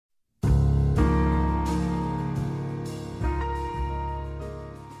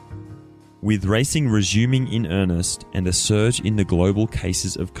With racing resuming in earnest and a surge in the global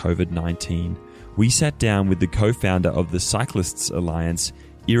cases of COVID-19, we sat down with the co-founder of the Cyclists Alliance,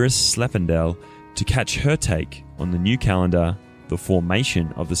 Iris Slappendel, to catch her take on the new calendar, the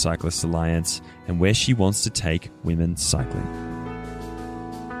formation of the Cyclists Alliance, and where she wants to take women's cycling.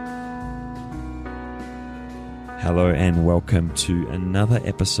 Hello and welcome to another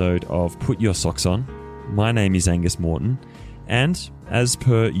episode of Put Your Socks On. My name is Angus Morton, and as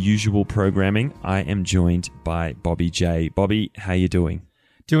per usual programming, I am joined by Bobby J. Bobby, how you doing?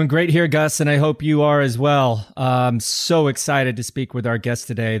 Doing great here, Gus, and I hope you are as well. I'm so excited to speak with our guest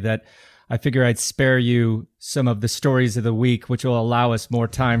today that I figure I'd spare you some of the stories of the week, which will allow us more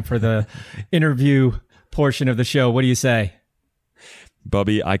time for the interview portion of the show. What do you say?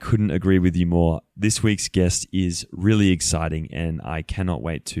 Bobby, I couldn't agree with you more. This week's guest is really exciting, and I cannot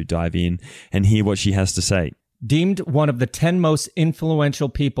wait to dive in and hear what she has to say. Deemed one of the 10 most influential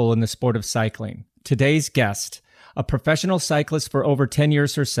people in the sport of cycling, today's guest, a professional cyclist for over 10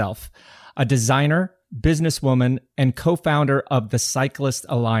 years herself, a designer, businesswoman, and co-founder of the Cyclists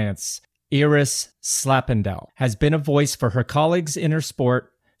Alliance, Iris Slappendel, has been a voice for her colleagues in her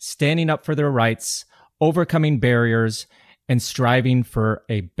sport, standing up for their rights, overcoming barriers, and striving for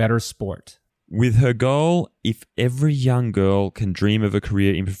a better sport. With her goal, if every young girl can dream of a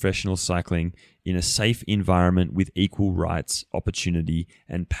career in professional cycling in a safe environment with equal rights, opportunity,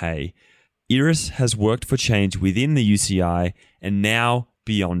 and pay, Iris has worked for change within the UCI and now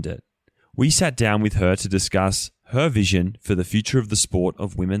beyond it. We sat down with her to discuss her vision for the future of the sport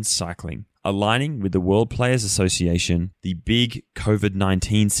of women's cycling, aligning with the World Players Association, the big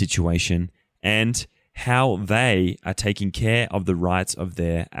COVID-19 situation, and how they are taking care of the rights of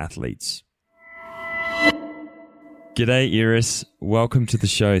their athletes. G'day, Iris. Welcome to the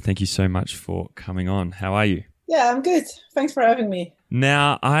show. Thank you so much for coming on. How are you? Yeah, I'm good. Thanks for having me.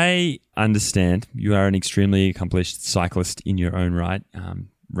 Now, I understand you are an extremely accomplished cyclist in your own right,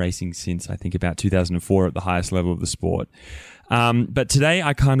 racing since, I think, about 2004 at the highest level of the sport. But today,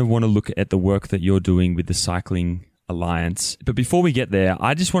 I kind of want to look at the work that you're doing with the Cycling Alliance. But before we get there,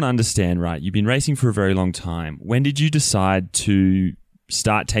 I just want to understand, right, you've been racing for a very long time. When did you decide to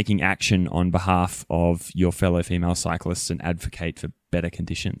start taking action on behalf of your fellow female cyclists and advocate for better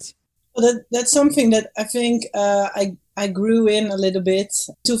conditions? Well, that's something that I think I grew in a little bit.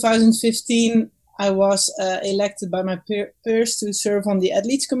 2015, I was elected by my peers to serve on the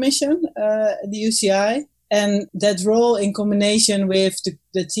Athletes Commission at the UCI. And that role, in combination with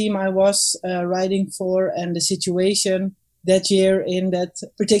the team I was riding for and the situation that year in that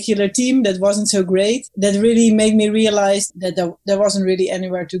particular team that wasn't so great, that really made me realize that there wasn't really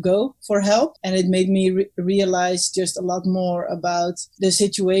anywhere to go for help. And it made me realize just a lot more about the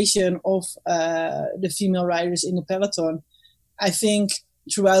situation of the female riders in the peloton. I think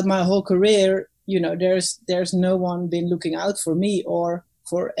throughout my whole career, there's no one been looking out for me or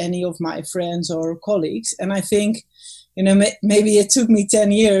for any of my friends or colleagues. And I think, maybe it took me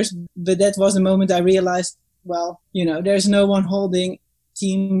 10 years, but that was the moment I realized, well, there's no one holding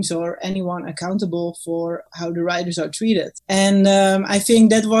teams or anyone accountable for how the riders are treated. And I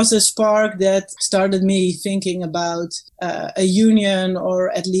think that was a spark that started me thinking about a union, or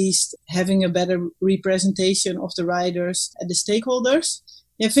at least having a better representation of the riders and the stakeholders.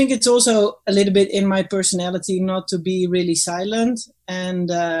 I think it's also a little bit in my personality not to be really silent, and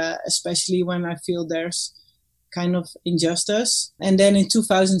especially when I feel there's kind of injustice. And then in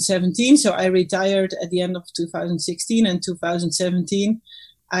 2017, so I retired at the end of 2016, and 2017,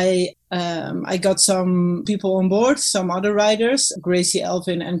 I got some people on board, some other riders, Gracie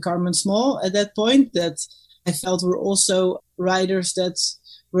Elvin and Carmen Small at that point, that I felt were also riders that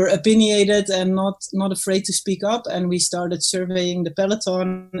were opinionated and not afraid to speak up. And we started surveying the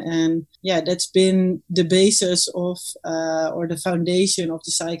peloton. And yeah, that's been the basis of, or the foundation of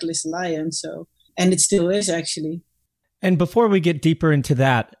the Cyclists Alliance. And it still is, actually. And before we get deeper into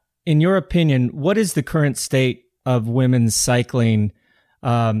that, in your opinion, what is the current state of women's cycling?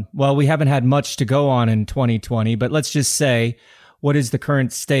 Well, we haven't had much to go on in 2020, but let's just say, what is the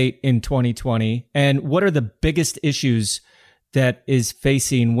current state in 2020? And what are the biggest issues that is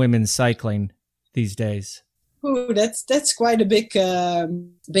facing women's cycling these days? Ooh, that's quite a big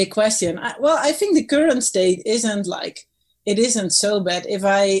question. I think the current state isn't so bad. If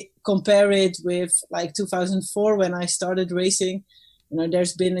I compare it with like 2004 when I started racing,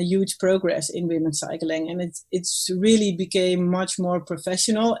 there's been a huge progress in women's cycling, and it's really became much more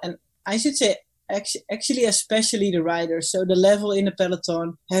professional. And I should say actually especially the riders. So the level in the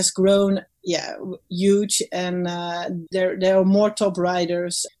peloton has grown, huge, and there are more top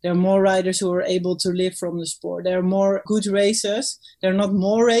riders. There are more riders who are able to live from the sport. There are more good races. There are not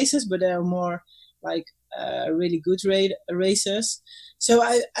more races, but there are more really good races. So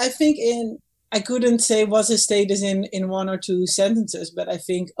I think I couldn't say what's the status in one or two sentences, but I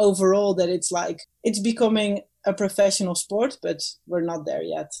think overall that it's becoming a professional sport, but we're not there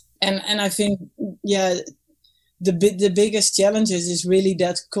yet. And I think, the biggest challenges is really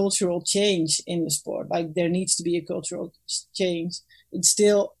that cultural change in the sport. Like there needs to be a cultural change. It's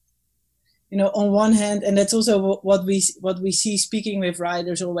still, on one hand, and that's also what we see speaking with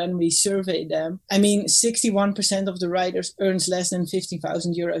riders or when we survey them. I mean, 61% of the riders earns less than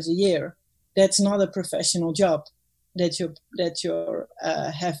 50,000 euros a year. That's not a professional job that you're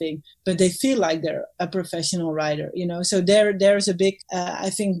having, but they feel like they're a professional rider, So there's a big. I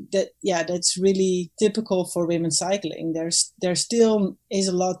think that that's really typical for women's cycling. There still is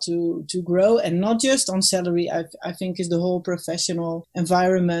a lot to grow, and not just on salary. I think is the whole professional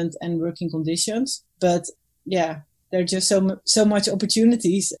environment and working conditions. But there are just so much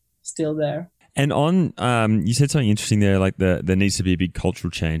opportunities still there. And you said something interesting there, like there needs to be a big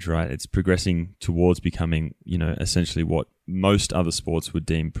cultural change, right? It's progressing towards becoming, essentially what most other sports would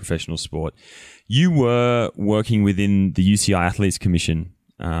deem professional sport. You were working within the UCI Athletes Commission,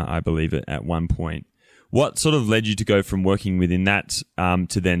 I believe, at one point. What sort of led you to go from working within that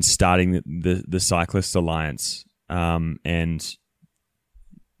to then starting the Cyclists Alliance? I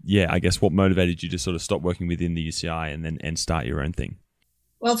guess what motivated you to sort of stop working within the UCI and start your own thing?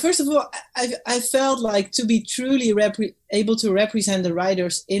 Well, first of all, I felt like to be truly able to represent the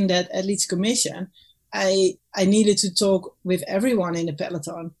riders in that athletes commission, I needed to talk with everyone in the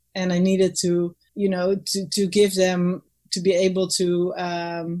peloton, and I needed to give them to be able to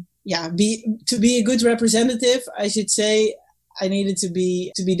be a good representative. I should say I needed to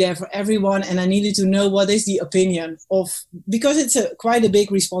be there for everyone, and I needed to know what is the opinion of, because it's quite a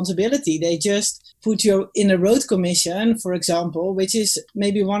big responsibility. They just put you in a road commission, for example, which is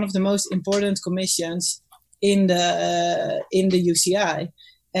maybe one of the most important commissions in the UCI,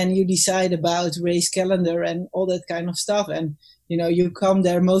 and you decide about race calendar and all that kind of stuff, and you come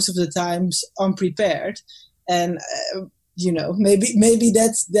there most of the times unprepared, and maybe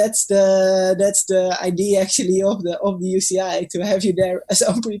that's the idea actually of the UCI, to have you there as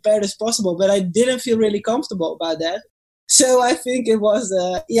unprepared as possible. But I didn't feel really comfortable about that, so I think it was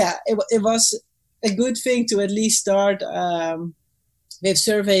it was a good thing to at least start with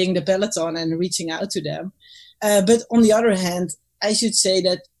surveying the peloton and reaching out to them. But on the other hand, I should say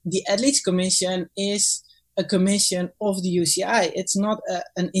that the Athletes Commission is a commission of the UCI. It's not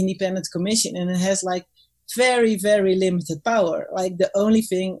an independent commission, and it has very, very limited power. Like the only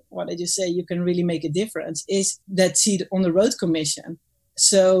thing, what I just say, you can really make a difference is that seat on the road commission.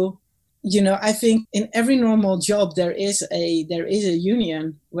 So, I think in every normal job there is a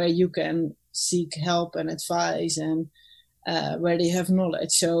union where you can seek help and advice, and where they have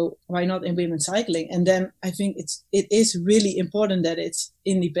knowledge. So why not in women's cycling? And then I think it is really important that it's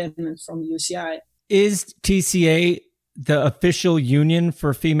independent from the UCI. Is TCA the official union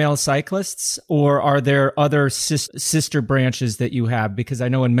for female cyclists, or are there other sister branches that you have? Because I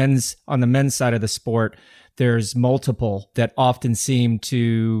know on the men's side of the sport, there's multiple that often seem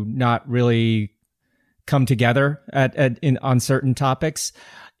to not really come together on certain topics.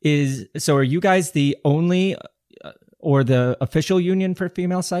 So are you guys the only or the official union for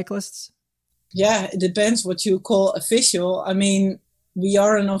female cyclists? Yeah, it depends what you call official. I mean, we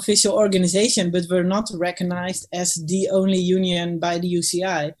are an official organization, but we're not recognized as the only union by the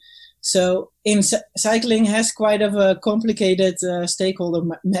UCI. So cycling has quite of a complicated stakeholder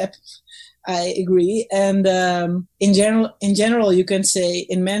map. I agree. And in general, you can say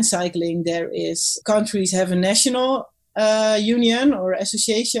in men's cycling, countries have a national union or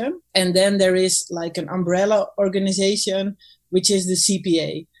association, and then there is an umbrella organization, which is the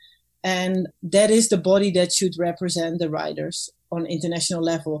CPA, and that is the body that should represent the riders on international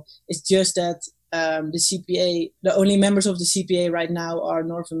level. It's just that the CPA, the only members of the CPA right now are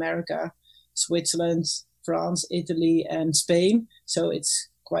North America, Switzerland, France, Italy, and Spain. So it's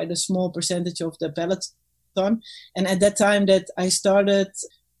quite a small percentage of the peloton. And at that time that I started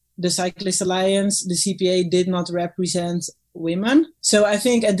the Cyclists Alliance, the CPA did not represent women. So I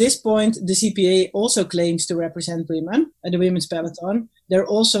think at this point, the CPA also claims to represent women at the women's peloton. They're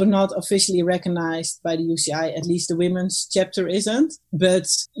also not officially recognized by the UCI, at least the women's chapter isn't. But,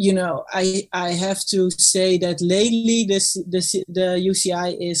 I have to say that lately the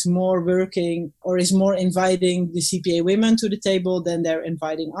UCI is more working or is more inviting the CPA women to the table than they're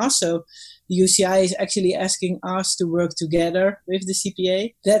inviting us. So the UCI is actually asking us to work together with the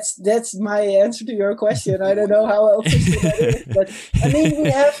CPA. That's my answer to your question. I don't know how official that is, but I mean,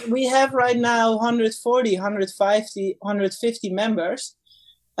 we have right now 150 members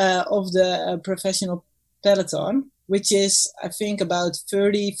of the professional peloton, which is, I think, about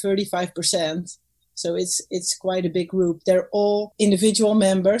 35%. So it's quite a big group. They're all individual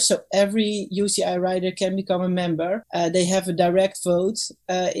members. So every UCI rider can become a member. They have a direct vote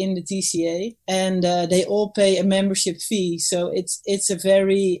in the TCA, and they all pay a membership fee. So it's a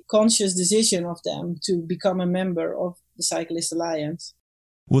very conscious decision of them to become a member of the Cyclists Alliance.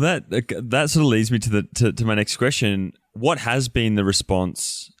 Well, that sort of leads me to my next question. What has been the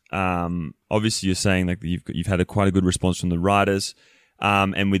response? Obviously, you're saying like you've had quite a good response from the riders.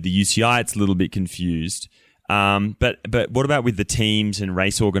 And with the UCI, it's a little bit confused. But what about with the teams and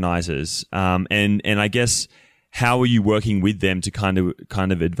race organizers? And I guess, how are you working with them to kind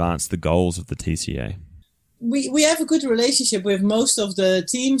of advance the goals of the TCA? We have a good relationship with most of the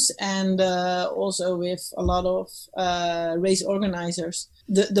teams and also with a lot of race organizers.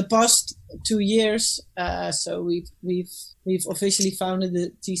 The past 2 years, so we've officially founded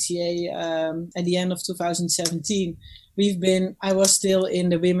the TCA at the end of 2017. I was still in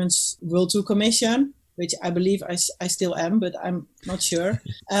the Women's World Tour Commission, which I believe I still am, but I'm not sure.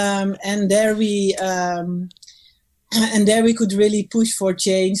 And there we could really push for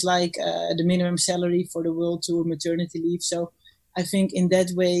change, like the minimum salary for the World Tour, maternity leave. So I think in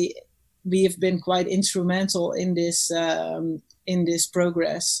that way, we have been quite instrumental in this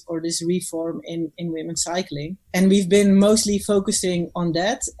progress or this reform in women's cycling. And we've been mostly focusing on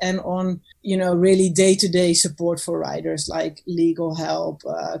that and on, really day-to-day support for riders, like legal help,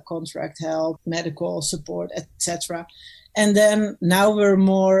 contract help, medical support, etc. And then now we're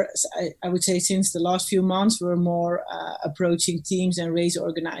more, I would say since the last few months, we're more approaching teams and race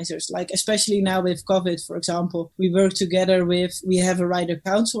organizers. Like especially now with COVID, for example, we work together we have a rider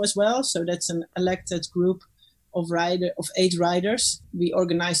council as well. So that's an elected group of 8 riders. We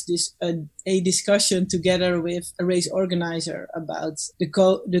organized a discussion together with a race organizer about the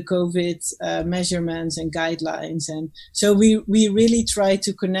COVID measurements and guidelines. And so we really try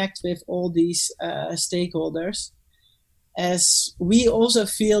to connect with all these stakeholders, as we also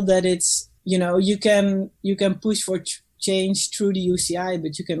feel that it's, you can push for change through the UCI,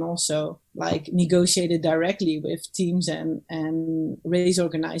 but you can also negotiate it directly with teams and race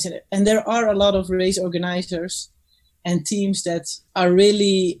organizers. And there are a lot of race organizers and teams that are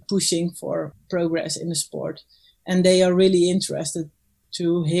really pushing for progress in the sport. And they are really interested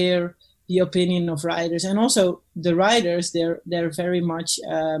to hear the opinion of riders. And also the riders, they're very much,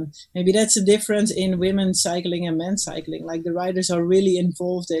 maybe that's a difference in women's cycling and men's cycling. Like the riders are really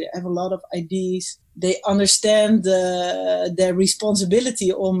involved. They have a lot of ideas. They understand their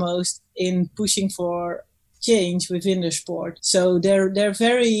responsibility almost in pushing for change within the sport. So they're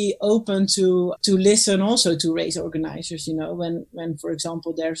very open to listen also to race organizers, when for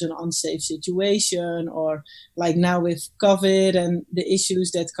example there's an unsafe situation, or like now with COVID and the issues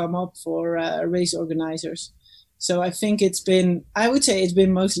that come up for race organizers. So I think I would say it's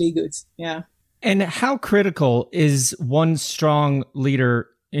been mostly good. Yeah. And how critical is one strong leader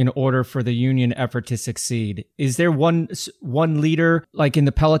in order for the union effort to succeed? Is there one leader like in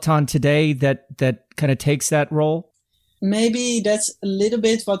the peloton today that kind of takes that role? Maybe that's a little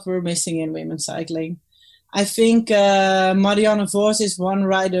bit what we're missing in women's cycling. I think Marianne Vos is one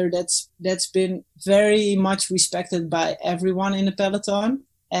rider that's been very much respected by everyone in the peloton.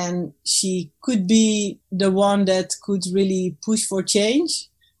 And she could be the one that could really push for change.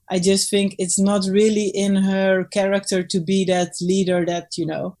 I just think it's not really in her character to be that leader that,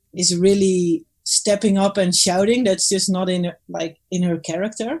 is really stepping up and shouting. That's just not in her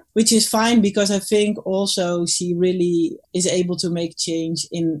character, which is fine, because I think also she really is able to make change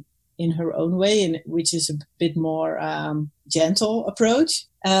in her own way, and which is a bit more gentle approach.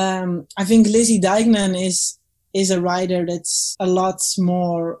 I think Lizzie Dijkman is a rider that's a lot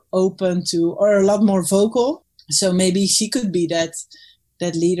more open to, or a lot more vocal. So maybe she could be that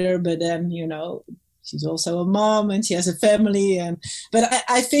leader, but then, she's also a mom and she has a family. But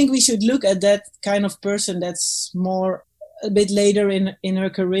I think we should look at that kind of person that's more a bit later in her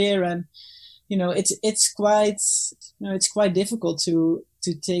career. And, it's quite difficult to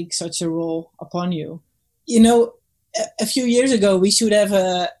take such a role upon you. A few years ago, we should have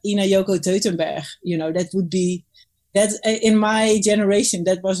Ina Joko Teutenberg, that would be That in my generation,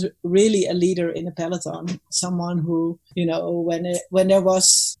 that was really a leader in the peloton. Someone who, when there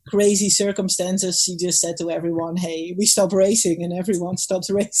was crazy circumstances, she just said to everyone, "Hey, we stop racing," and everyone stopped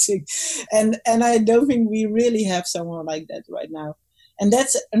racing. And I don't think we really have someone like that right now. And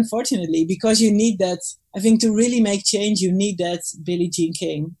that's unfortunately because you need that. I think to really make change, you need that Billie Jean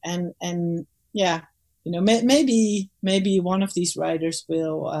King. And yeah, maybe one of these riders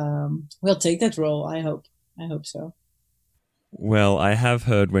will take that role. I hope so. Well, I have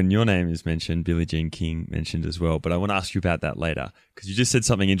heard when your name is mentioned, Billie Jean King mentioned as well, but I want to ask you about that later because you just said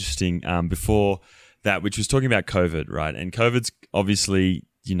something interesting before that, which was talking about COVID, right? And COVID's obviously,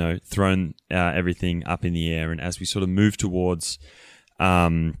 thrown everything up in the air, and as we sort of move towards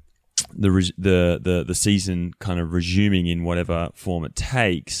the season kind of resuming in whatever form it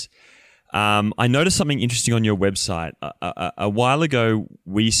takes. I noticed something interesting on your website. A while ago,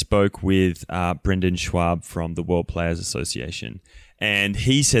 we spoke with Brendan Schwab from the World Players Association, and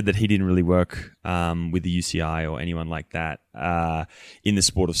he said that he didn't really work with the UCI or anyone like that in the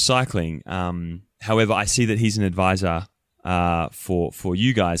sport of cycling. However, I see that he's an advisor for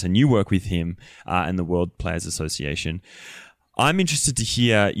you guys, and you work with him and the World Players Association. I'm interested to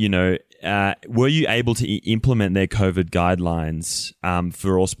hear, were you able to implement their COVID guidelines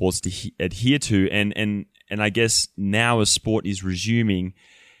for all sports to adhere to? And I guess now as sport is resuming,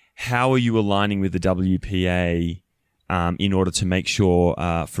 how are you aligning with the WPA in order to make sure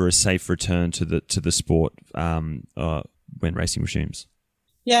for a safe return to the sport when racing resumes?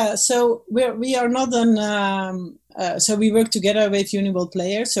 Yeah, so we are not so we work together with Uniworld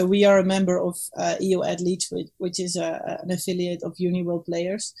Players. So we are a member of EO Athletes, which is an affiliate of Uniworld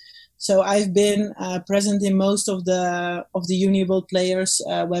Players. So I've been present in most of the Uniworld Players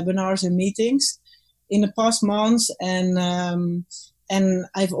webinars and meetings in the past months, and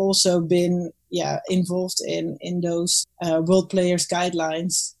I've also been involved in those World Players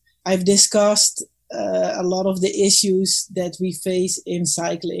guidelines. I've discussed a lot of the issues that we face in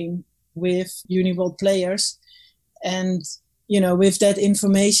cycling with Uniworld Players. And, with that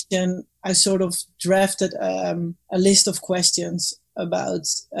information, I sort of drafted a list of questions about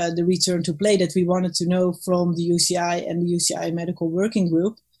the return to play that we wanted to know from the UCI and the UCI Medical Working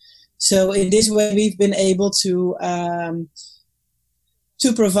Group. So in this way, we've been able to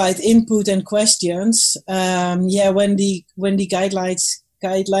provide input and questions. When the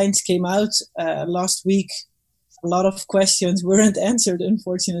guidelines came out last week, a lot of questions weren't answered,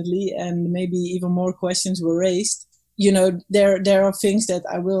 unfortunately, and maybe even more questions were raised. There are things that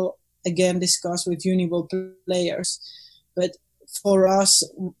I will again discuss with Uniworld Players, but for us,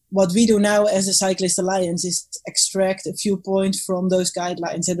 what we do now as a Cyclists Alliance is extract a few points from those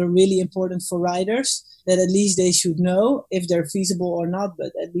guidelines that are really important for riders, that at least they should know if they're feasible or not,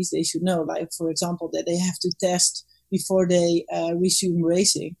 but at least they should know. Like, for example, that they have to test before they resume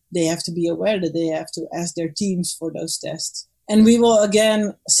racing. They have to be aware that they have to ask their teams for those tests. And we will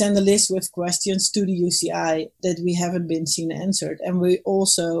again send a list with questions to the UCI that we haven't been seen answered. And we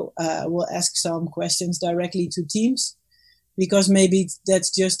also will ask some questions directly to teams, because maybe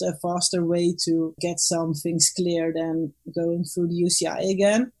that's just a faster way to get some things clear than going through the UCI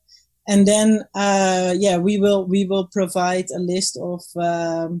again. And then, we will provide a list of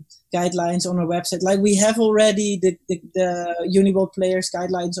guidelines on our website. Like we have already the Uniworld Players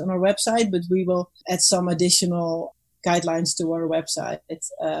guidelines on our website, but we will add some additional guidelines to our website.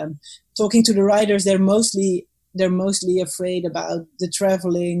 Talking to the riders, they're mostly afraid about the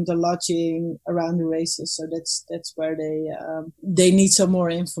traveling, the lodging around the races. So that's where they need some more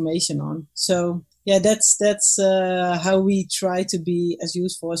information on. So yeah, that's how we try to be as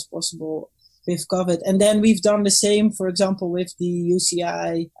useful as possible with COVID. And then we've done the same, for example, with the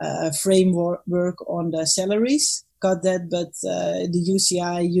UCI framework on the salaries. Got that, but the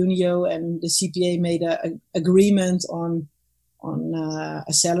UCI, Unio, and the CPA made an agreement on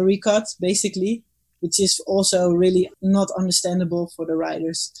a salary cut, basically, which is also really not understandable for the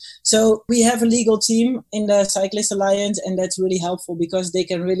riders. So we have a legal team in the Cyclists Alliance, and that's really helpful because they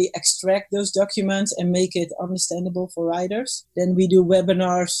can really extract those documents and make it understandable for riders. Then we do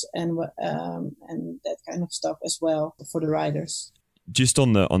webinars and that kind of stuff as well for the riders. Just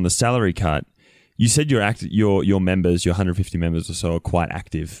on the salary cut, you said your members, your 150 members or so, are quite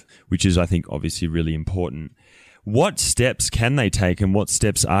active, which is, I think, obviously really important. What steps can they take, and what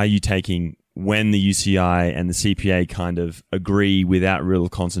steps are you taking when the UCI and the CPA kind of agree without real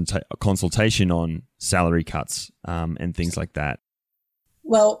consultation on salary cuts and things like that?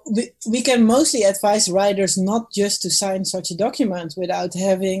 Well, we can mostly advise riders not just to sign such a document without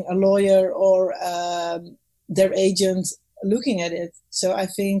having a lawyer or their agent looking at it. So I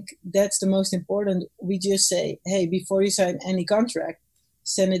think that's the most important. We just say, hey, before you sign any contract,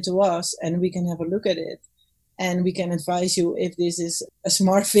 send it to us and we can have a look at it. And we can advise you if this is a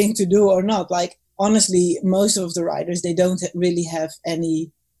smart thing to do or not. Like, honestly, most of the riders, they don't really have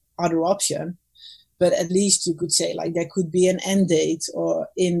any other option. But at least you could say, like, there could be an end date or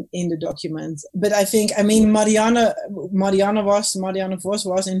in the document. But I think, I mean, Marianne Vos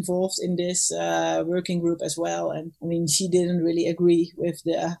was involved in this working group as well. And I mean, she didn't really agree with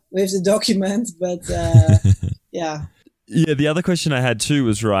the document, but yeah. Yeah, the other question I had too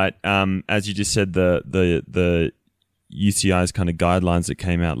was, right, as you just said, the UCI's kind of guidelines that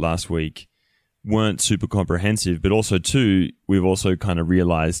came out last week weren't super comprehensive, but also too, we've also kind of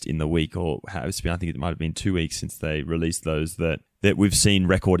realized in the week, or I think it might have been 2 weeks since they released those, that we've seen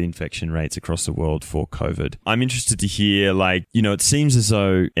record infection rates across the world for COVID. I'm interested to hear, like, you know, it seems as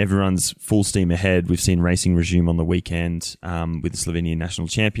though everyone's full steam ahead. We've seen racing resume on the weekend with the Slovenian National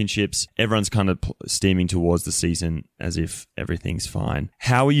Championships. Everyone's kind of steaming towards the season as if everything's fine.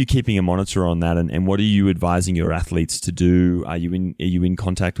 How are you keeping a monitor on that, and what are you advising your athletes to do? Are you in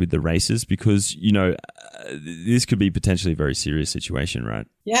contact with the racers? Because, you know, this could be potentially a very serious situation, right?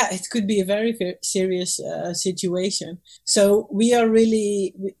 Yeah, it could be a very serious situation. So we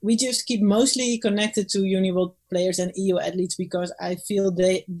just keep mostly connected to UniWorld players and EU athletes, because I feel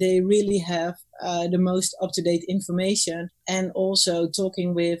they really have the most up-to-date information, and also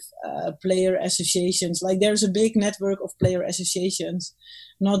talking with player associations. Like, there's a big network of player associations,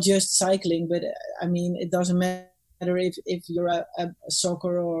 not just cycling, but I mean, it doesn't matter if you're a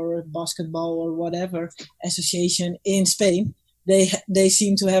soccer or a basketball or whatever association in Spain. They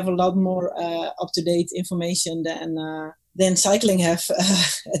seem to have a lot more up-to-date information than cycling have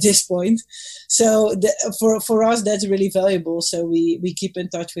at this point. So for us, that's really valuable. So we keep in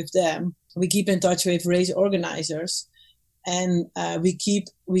touch with them. We keep in touch with race organizers, and we keep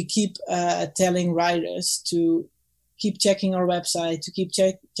telling riders to keep checking our website, to keep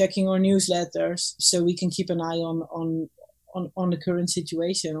checking our newsletters, so we can keep an eye on the current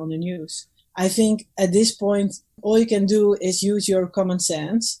situation on the news. I think at this point, all you can do is use your common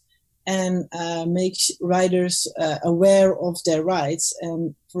sense and make riders aware of their rights.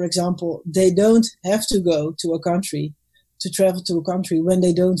 And for example, they don't have to go to travel to a country when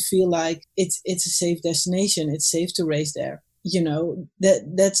they don't feel like it's a safe destination. It's safe to race there. You know,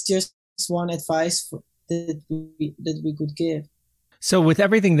 that's just one advice that we could give. So with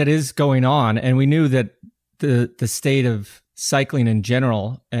everything that is going on, and we knew that the state of cycling in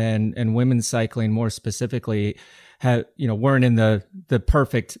general and women's cycling more specifically weren't in the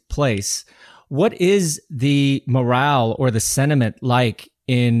perfect place. What is the morale or the sentiment like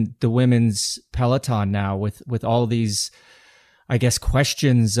in the women's peloton now with all these, I guess,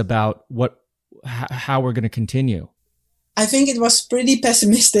 questions about how we're going to continue? I think it was pretty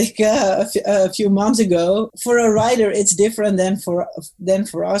pessimistic a few months ago. For a rider, it's different than for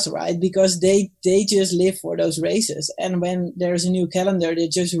us, right? Because they just live for those races, and when there's a new calendar, they're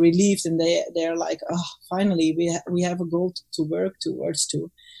just relieved, and they're like, oh, finally we have a goal to work towards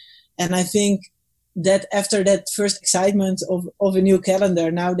too. And I think that after that first excitement of a new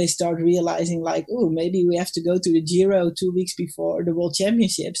calendar, now they start realizing, like, oh, maybe we have to go to the Giro 2 weeks before the World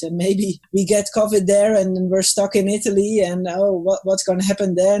Championships, and maybe we get COVID there and then we're stuck in Italy, and what's going to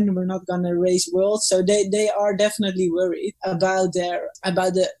happen then? We're not going to race Worlds. So they are definitely worried about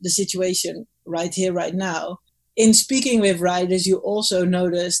the situation right here, right now. In speaking with riders, you also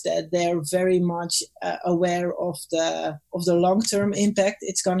notice that they're very much aware of the long-term impact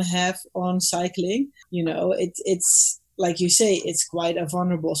it's going to have on cycling. You know, it's like you say, it's quite a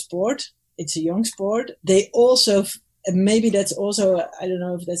vulnerable sport. It's a young sport. They also, maybe that's also, I don't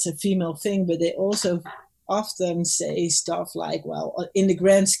know if that's a female thing, but they also often say stuff like, well, in the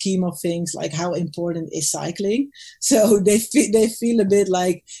grand scheme of things, like, how important is cycling? So they feel a bit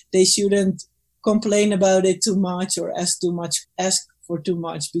like they shouldn't complain about it too much or ask for too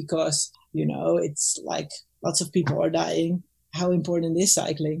much, because, you know, it's like lots of people are dying. How important is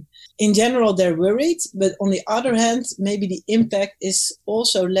cycling? In general, they're worried, but on the other hand, maybe the impact is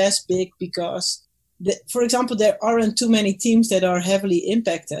also less big because, for example, there aren't too many teams that are heavily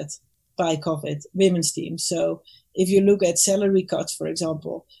impacted by COVID, women's teams. So if you look at salary cuts, for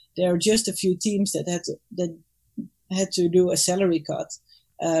example, there are just a few teams that had to do a salary cut.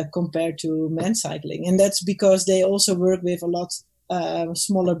 Compared to men's cycling. And that's because they also work with a lot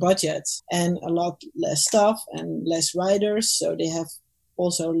smaller budgets and a lot less staff and less riders, so they have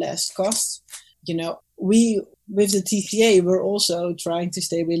also less costs. You know, we, with the TCA, we're also trying to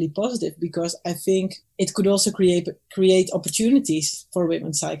stay really positive, because I think it could also create opportunities for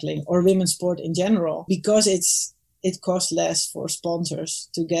women's cycling or women's sport in general, because it's it costs less for sponsors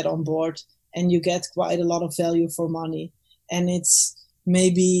to get on board, and you get quite a lot of value for money. And it's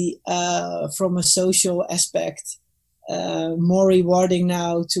maybe from a social aspect more rewarding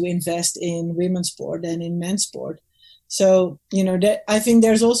now to invest in women's sport than in men's sport. So, I think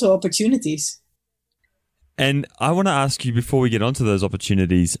there's also opportunities. And I want to ask you, before we get onto those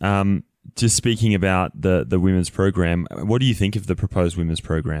opportunities, just speaking about the women's program, what do you think of the proposed women's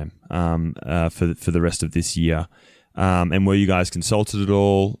program for the rest of this year? And were you guys consulted at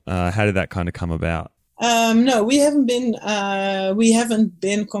all? How did that kind of come about? No, we haven't been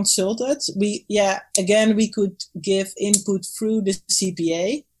consulted. We could give input through the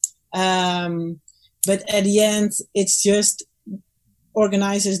CPA. But at the end, it's just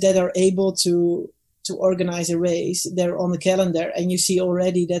organizers that are able to organize a race. They're on the calendar, and you see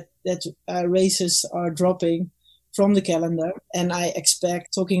already that races are dropping from the calendar. And I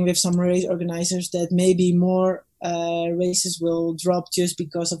expect, talking with some race organizers, that maybe more races will drop just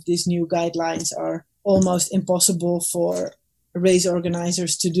because of these new guidelines are almost impossible for race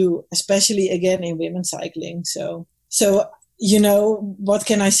organizers to do, especially again in women's cycling. So what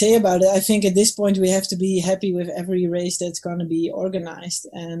can I say about it? I think at this point we have to be happy with every race that's going to be organized,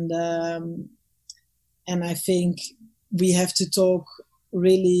 and I think we have to talk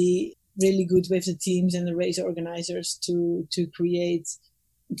really, really good with the teams and the race organizers to create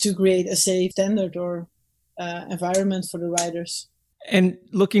a safe standard or environment for the riders. And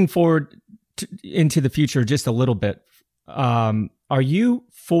looking forward into the future just a little bit, are you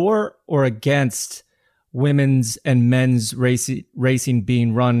for or against women's and men's racing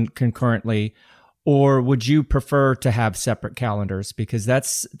being run concurrently, or would you prefer to have separate calendars? Because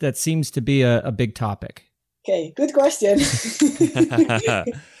that seems to be a big topic. Okay, good question.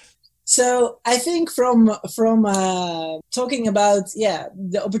 So I think from talking about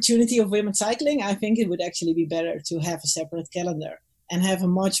the opportunity of women's cycling, I think it would actually be better to have a separate calendar and have a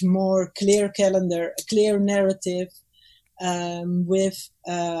much more clear calendar, a clear narrative, with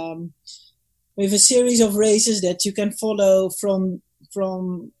a series of races that you can follow from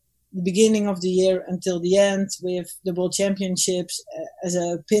the beginning of the year until the end, with the World Championships as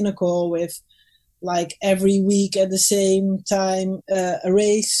a pinnacle, with like every week at the same time a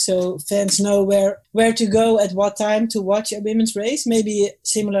race, so fans know where to go at what time to watch a women's race, maybe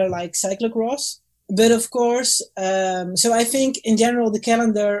similar like cyclocross. But of course, so I think in general the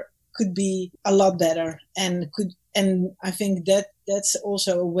calendar could be a lot better, and I think that's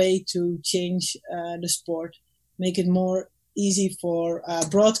also a way to change the sport, make it more easy for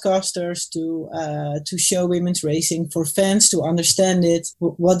broadcasters to show women's racing, for fans to understand it,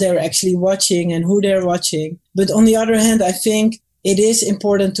 what they're actually watching and who they're watching. But on the other hand, I think it is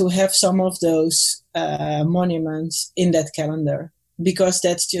important to have some of those monuments in that calendar, because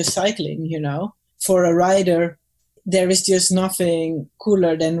that's just cycling, For a rider, there is just nothing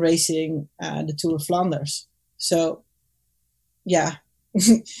cooler than racing the Tour of Flanders. So, yeah,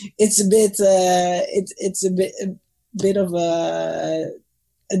 it's a bit of a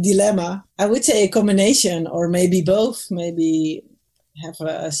dilemma. I would say a combination, or maybe both. Maybe have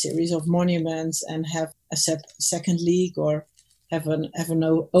a series of monuments and have a second league, or have an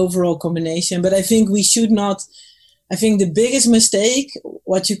overall combination. But I think we should not. I think the biggest mistake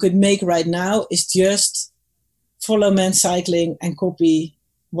what you could make right now is just follow men's cycling and copy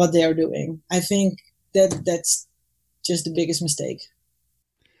what they're doing. I think that's just the biggest mistake.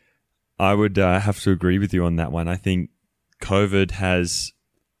 I would have to agree with you on that one. I think COVID has,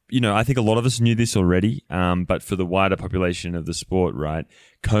 I think a lot of us knew this already, but for the wider population of the sport, right,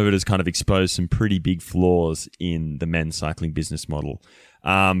 COVID has kind of exposed some pretty big flaws in the men's cycling business model,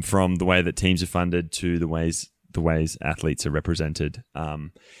 from the way that teams are funded to the ways athletes are represented.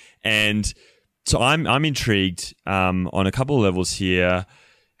 And so I'm intrigued on a couple of levels here.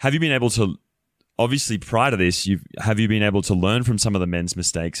 Have you been able to, obviously prior to this, have you been able to learn from some of the men's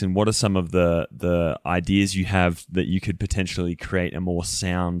mistakes, and what are some of the ideas you have that you could potentially create a more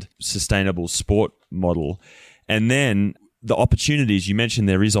sound, sustainable sport model? And then the opportunities, you mentioned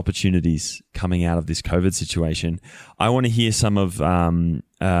there is opportunities coming out of this COVID situation. I want to hear some of the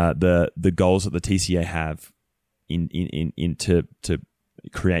goals that the TCA have to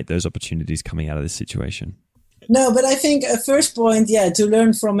create those opportunities coming out of this situation. No, but I think a first point, to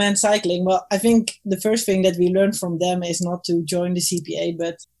learn from men's cycling. Well, I think the first thing that we learned from them is not to join the CPA,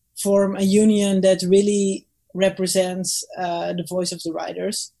 but form a union that really represents the voice of the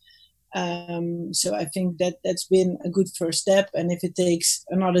riders. So I think that's been a good first step. And if it takes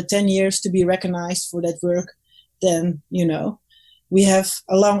another 10 years to be recognized for that work, then, we have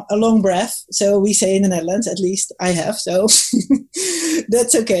a long breath. So we say in the Netherlands, at least I have. So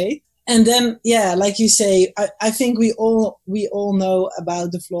that's okay. And then, yeah, like you say, I think we all know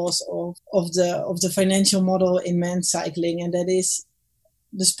about the flaws of the financial model in men's cycling, and that is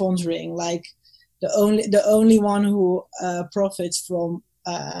the sponsoring. Like the only one who profits from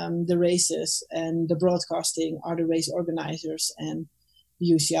the races and the broadcasting are the race organizers and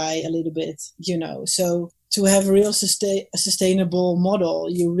the UCI a little bit, So to have a real sustainable model,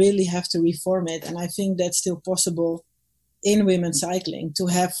 you really have to reform it, and I think that's still possible in women's cycling, to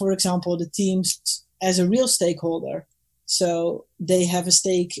have, for example, the teams as a real stakeholder. So they have a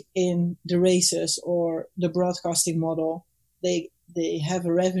stake in the races or the broadcasting model. They have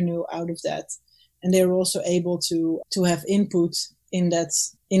a revenue out of that. And they're also able to have input in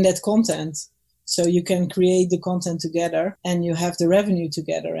that content. So you can create the content together and you have the revenue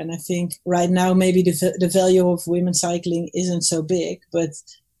together. And I think right now, maybe the value of women's cycling isn't so big, but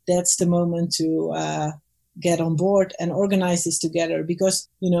that's the moment to get on board and organize this together, because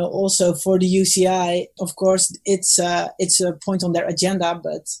also for the UCI, of course, it's a point on their agenda,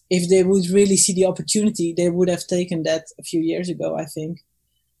 but if they would really see the opportunity, they would have taken that a few years ago, I think.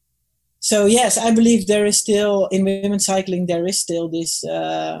 So yes, I believe there is still, in women's cycling, there is still this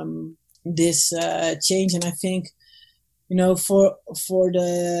change, and I think for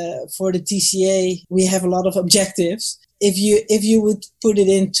the TCA, we have a lot of objectives. If you would put it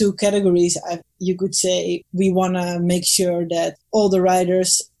in two categories, you could say we want to make sure that all the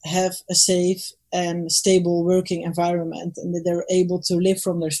riders have a safe and stable working environment, and that they're able to live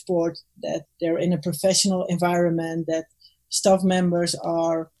from their sport, that they're in a professional environment, that staff members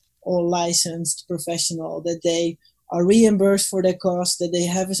are all licensed professional, that they are reimbursed for their costs, that they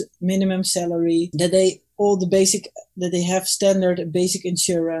have a minimum salary, that they have standard basic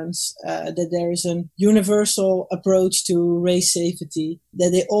insurance, that there is a universal approach to race safety,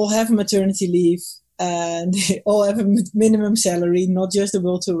 that they all have maternity leave, and they all have a minimum salary, not just the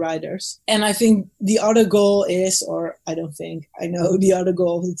World Tour riders. And I think the other goal is, I know the other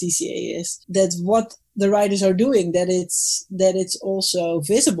goal of the TCA is that what the riders are doing, that it's also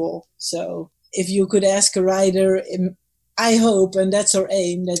visible. So if you could ask a rider, I hope, and that's our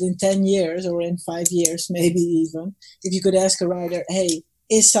aim, that in 10 years or in 5 years, maybe even, if you could ask a rider, hey,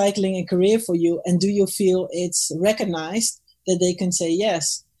 is cycling a career for you? And do you feel it's recognized? That they can say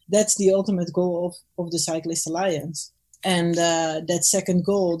yes. That's the ultimate goal of the Cyclists Alliance. And that second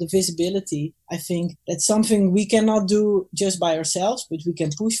goal, the visibility, I think that's something we cannot do just by ourselves, but we can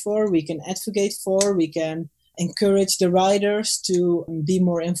push for, we can advocate for, we can encourage the riders to be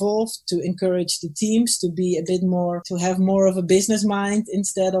more involved, to encourage the teams to be a bit more, to have more of a business mind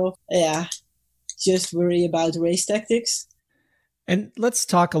instead of, just worry about race tactics. And let's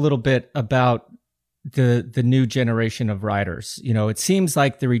talk a little bit about the new generation of riders. It seems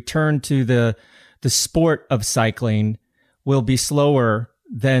like the return to the sport of cycling will be slower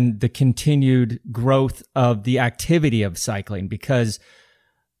than the continued growth of the activity of cycling, because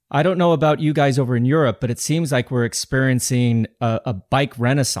I don't know about you guys over in Europe, but it seems like we're experiencing a bike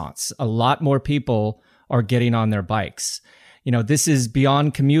renaissance. A lot more people are getting on their bikes. This is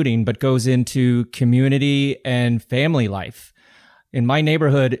beyond commuting, but goes into community and family life. In my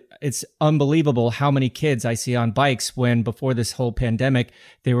neighborhood, it's unbelievable how many kids I see on bikes when before this whole pandemic,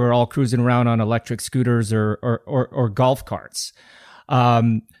 they were all cruising around on electric scooters or golf carts.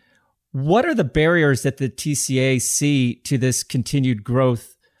 What are the barriers that the TCA see to this continued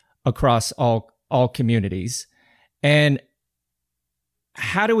growth across all communities? And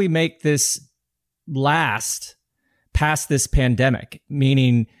how do we make this last past this pandemic,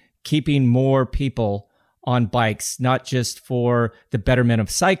 meaning keeping more people on bikes, not just for the betterment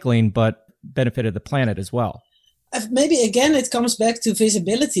of cycling, but benefit of the planet as well? Maybe again, it comes back to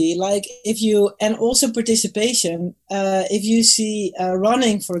visibility, and also participation. If you see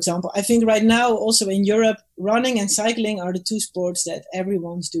running, for example, I think right now also in Europe, running and cycling are the two sports that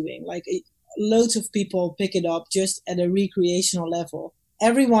everyone's doing. Loads of people pick it up just at a recreational level.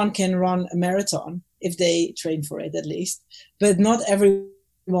 Everyone can run a marathon if they train for it, at least, but not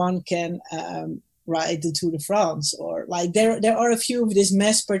everyone can ride the Tour de France, or there are a few of these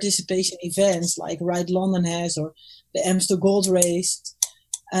mass participation events like Ride London has, or the Amstel Gold Race.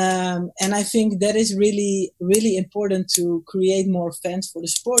 And I think that is really, really important to create more fans for the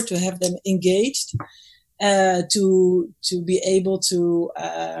sport, to have them engaged, to be able to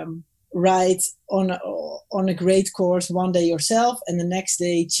ride on a great course one day yourself and the next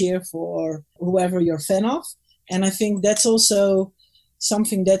day cheer for whoever you're a fan of. And I think that's also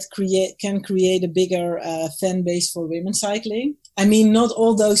something that can create a bigger fan base for women's cycling. I mean, not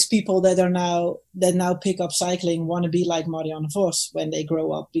all those people that now pick up cycling want to be like Marianne Vos when they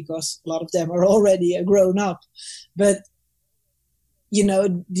grow up, because a lot of them are already grown up. But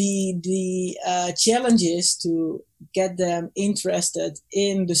the challenge is to get them interested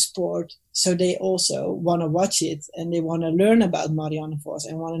in the sport, so they also want to watch it and they want to learn about Marianne Vos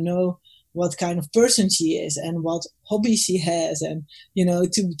and want to know what kind of person she is and what hobby she has, and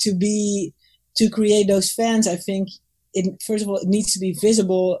to create those fans. I think first of all, it needs to be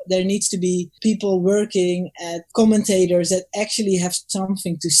visible. There needs to be people working at commentators that actually have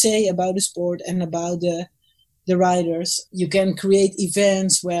something to say about the sport and about the riders. You can create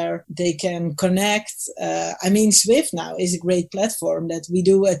events where they can connect. Zwift now is a great platform that we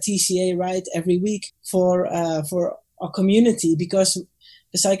do a TCA ride every week for our community, because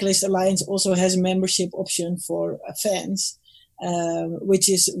the Cyclists Alliance also has a membership option for fans, which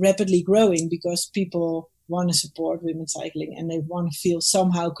is rapidly growing because people want to support women's cycling and they want to feel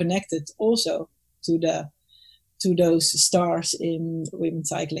somehow connected also to those stars in women's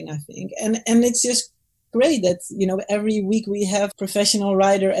cycling, I think. And it's just great that, every week we have a professional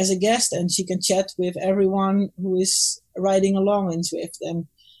rider as a guest and she can chat with everyone who is riding along in Zwift. And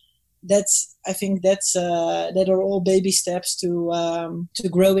I think that are all baby steps to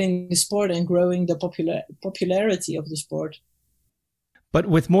growing the sport and growing the popularity of the sport. But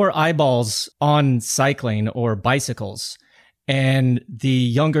with more eyeballs on cycling or bicycles, and the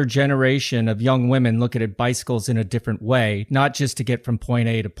younger generation of young women looking at bicycles in a different way, not just to get from point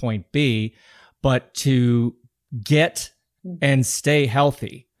A to point B, but to get and stay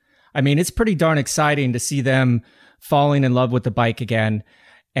healthy. I mean, it's pretty darn exciting to see them falling in love with the bike again,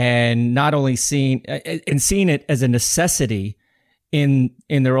 and not only seeing it as a necessity in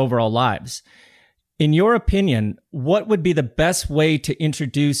their overall lives. In your opinion, what would be the best way to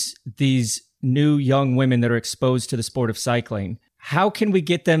introduce these new young women that are exposed to the sport of cycling? How can we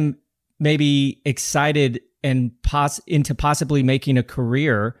get them maybe excited and into possibly making a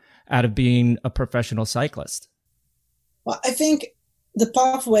career out of being a professional cyclist? Well, I think the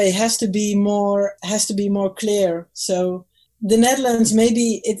pathway has to be more clear. So the Netherlands,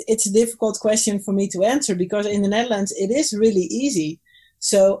 maybe it's a difficult question for me to answer, because in the Netherlands it is really easy.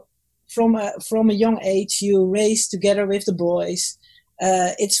 So from a young age, you race together with the boys.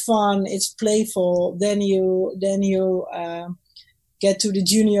 It's fun, it's playful. Then you get to the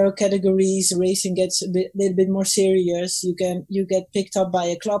junior categories. Racing gets little bit more serious. You get picked up by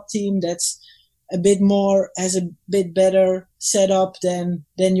a club team that's has a bit better setup than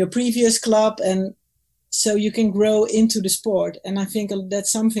your previous club, and so you can grow into the sport. And I think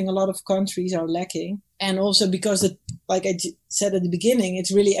that's something a lot of countries are lacking. And also because, like I said at the beginning,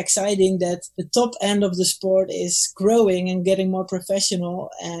 it's really exciting that the top end of the sport is growing and getting more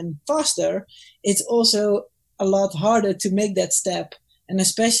professional and faster. It's also a lot harder to make that step. And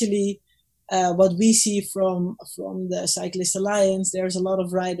especially what we see from the Cyclists Alliance, there's a lot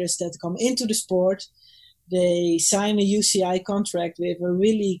of riders that come into the sport. They sign a UCI contract with a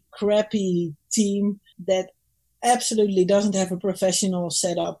really crappy team that absolutely doesn't have a professional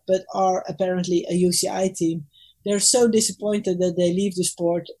setup, but are apparently a UCI team. They're so disappointed that they leave the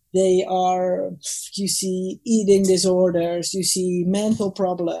sport. They are, you see eating disorders, you see mental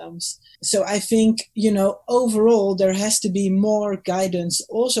problems. So I think, overall there has to be more guidance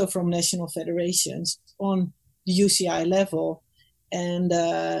also from national federations on the UCI level. And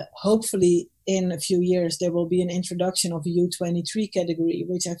hopefully in a few years there will be an introduction of a U23 category,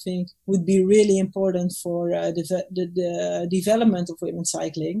 which I think would be really important for the development of women's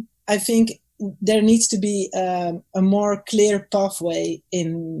cycling. I think there needs to be a more clear pathway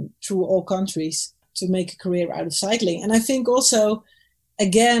through all countries to make a career out of cycling. And I think also,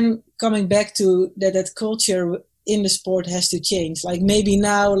 again, coming back to that culture in the sport has to change. Like maybe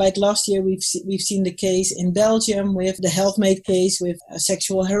now, like last year, we've seen the case in Belgium with the Healthmate case with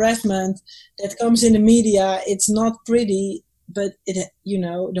sexual harassment that comes in the media. It's not pretty, but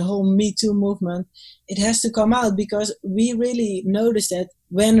the whole Me Too movement, it has to come out, because we really notice that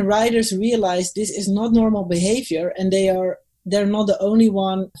when riders realize this is not normal behavior and they're not the only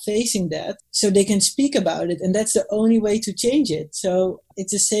one facing that, so they can speak about it, and that's the only way to change it. So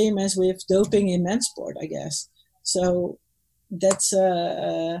it's the same as with doping in men's sport, I guess. So that's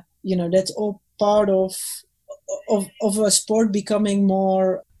that's all part of a sport becoming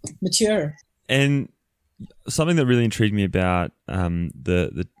more mature. And something that really intrigued me about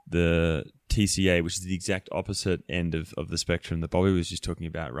the TCA, which is the exact opposite end of the spectrum that Bobby was just talking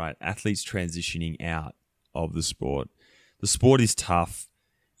about, right? Athletes transitioning out of the sport. The sport is tough.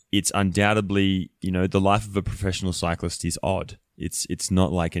 It's undoubtedly, the life of a professional cyclist is odd. It's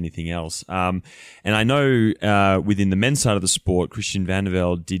not like anything else. And I know within the men's side of the sport, Christian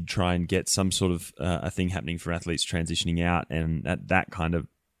Vandevelde did try and get some sort of a thing happening for athletes transitioning out, and that kind of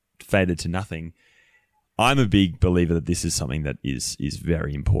faded to nothing. I'm a big believer that this is something that is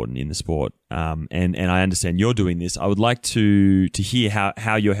very important in the sport. And I understand you're doing this. I would like to hear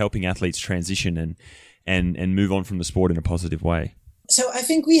how you're helping athletes transition and move on from the sport in a positive way. So I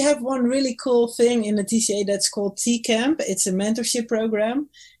think we have one really cool thing in the TCA that's called T-Camp. It's a mentorship program.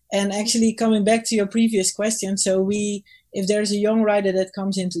 And actually coming back to your previous question, so if there's a young rider that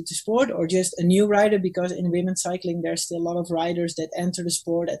comes into the sport, or just a new rider, because in women's cycling, there's still a lot of riders that enter the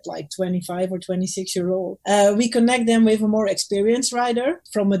sport at like 25 or 26-year-old. We connect them with a more experienced rider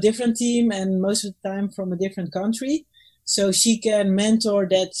from a different team, and most of the time from a different country. So she can mentor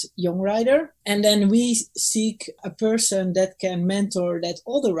that young rider. And then we seek a person that can mentor that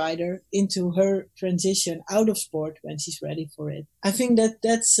older rider into her transition out of sport when she's ready for it. I think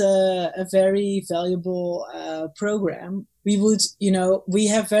that's a very valuable program. We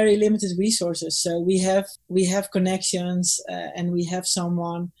have very limited resources. So we have connections and we have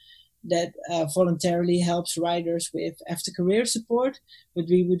someone that voluntarily helps riders with after career support. But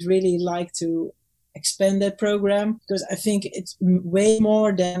we would really like to expand that program, because I think it's way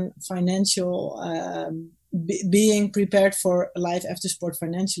more than financial, being prepared for life after sport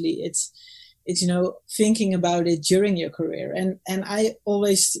financially. It's thinking about it during your career. And I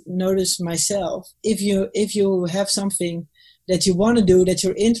always notice myself, if you have something that you want to do, that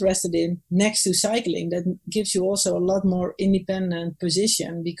you're interested in next to cycling, that gives you also a lot more independent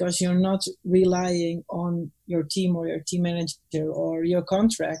position, because you're not relying on your team or your team manager or your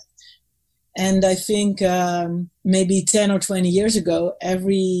contract. And I think maybe 10 or 20 years ago,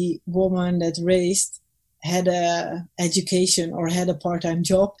 every woman that raced had a education or had a part-time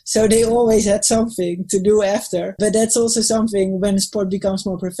job. So they always had something to do after. But that's also something when sport becomes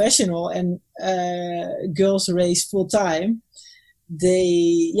more professional and girls race full-time,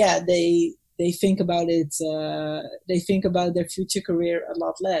 they think about it. They think about their future career a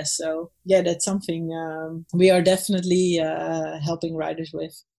lot less. So yeah, that's something we are definitely helping riders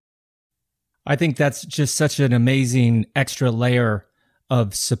with. I think that's just such an amazing extra layer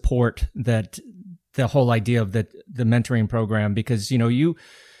of support, that the whole idea of the mentoring program, because, a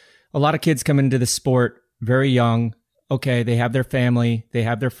lot of kids come into the sport very young. Okay, they have their family, they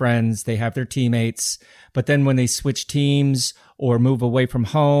have their friends, they have their teammates, but then when they switch teams or move away from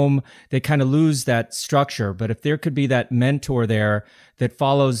home, they kind of lose that structure. But if there could be that mentor there that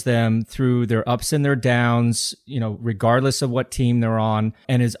follows them through their ups and their downs, regardless of what team they're on,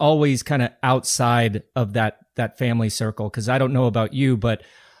 and is always kind of outside of that family circle. Because I don't know about you, but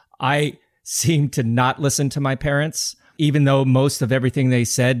I seem to not listen to my parents, even though most of everything they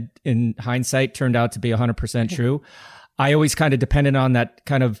said in hindsight turned out to be 100% true. I always kind of depended on that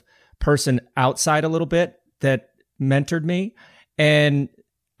kind of person outside a little bit that mentored me. And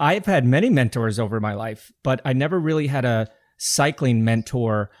I've had many mentors over my life, but I never really had a cycling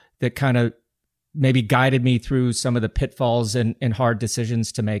mentor that kind of maybe guided me through some of the pitfalls and hard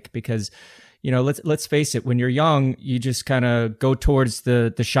decisions to make. Because, let's face it, when you're young, you just kind of go towards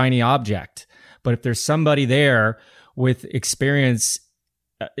the shiny object. But if there's somebody there with experience,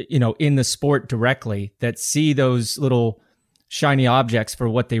 in the sport directly, that see those little shiny objects for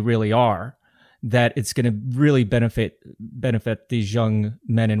what they really are, that it's going to really benefit these young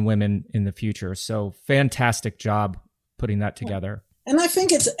men and women in the future. So fantastic job putting that together. And I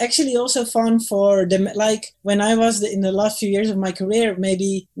think it's actually also fun for them. Like when I was in the last few years of my career,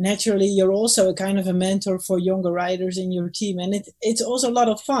 maybe naturally you're also a kind of a mentor for younger riders in your team. And it's also a lot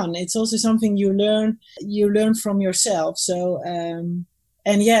of fun. It's also something you learn from yourself. So,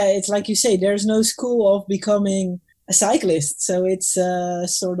 and yeah, it's like you say, there's no school of becoming a cyclist. So it's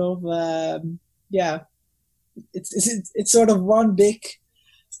sort of, it's sort of one big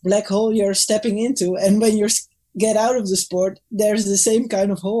black hole you're stepping into. And when you get out of the sport, there's the same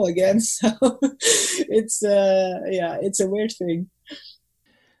kind of hole again. So it's a weird thing.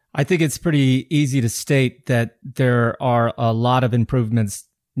 I think it's pretty easy to state that there are a lot of improvements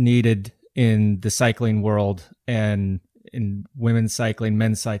needed in the cycling world, and in women's cycling,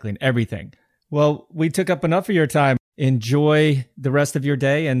 men's cycling, everything. Well, we took up enough of your time. Enjoy the rest of your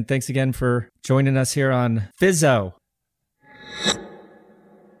day, and thanks again for joining us here on PYSO.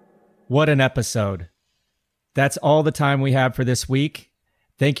 What an episode. That's all the time we have for this week.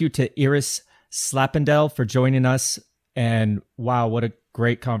 Thank you to Iris Slappendel for joining us. And wow, what a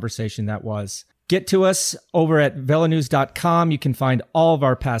great conversation that was. Get to us over at velonews.com. You can find all of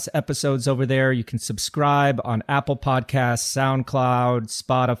our past episodes over there. You can subscribe on Apple Podcasts, SoundCloud,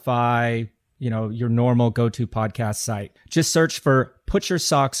 Spotify, your normal go-to podcast site. Just search for Put Your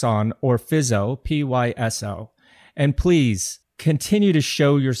Socks On or PYSO, PYSO. And please continue to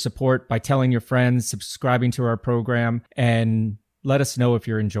show your support by telling your friends, subscribing to our program, and let us know if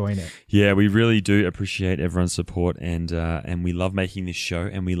you're enjoying it. Yeah, we really do appreciate everyone's support, and we love making this show,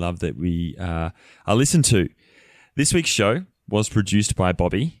 and we love that we are listened to. This week's show was produced by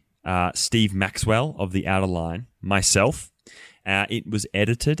Bobby, Steve Maxwell of The Outer Line, myself. It was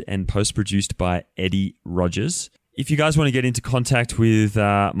edited and post-produced by Eddie Rogers. If you guys want to get into contact with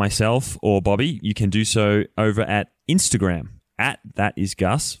myself or Bobby, you can do so over at Instagram, at that is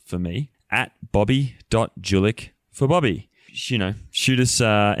Gus for me, at bobby.julik for Bobby. You know, shoot us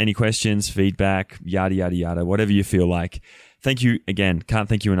any questions, feedback, yada, yada, yada, whatever you feel like. Thank you again. Can't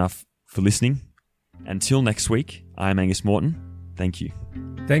thank you enough for listening. Until next week, I'm Angus Morton. Thank you.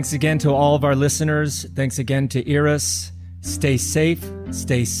 Thanks again to all of our listeners. Thanks again to Iris. Stay safe,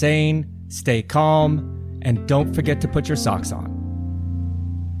 stay sane, stay calm, and don't forget to put your socks on.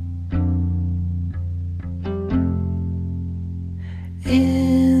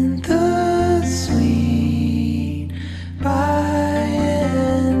 In the sweet by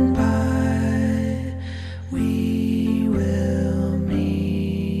and by, we will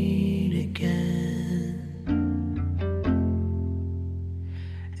meet again.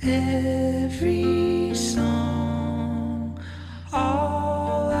 Every song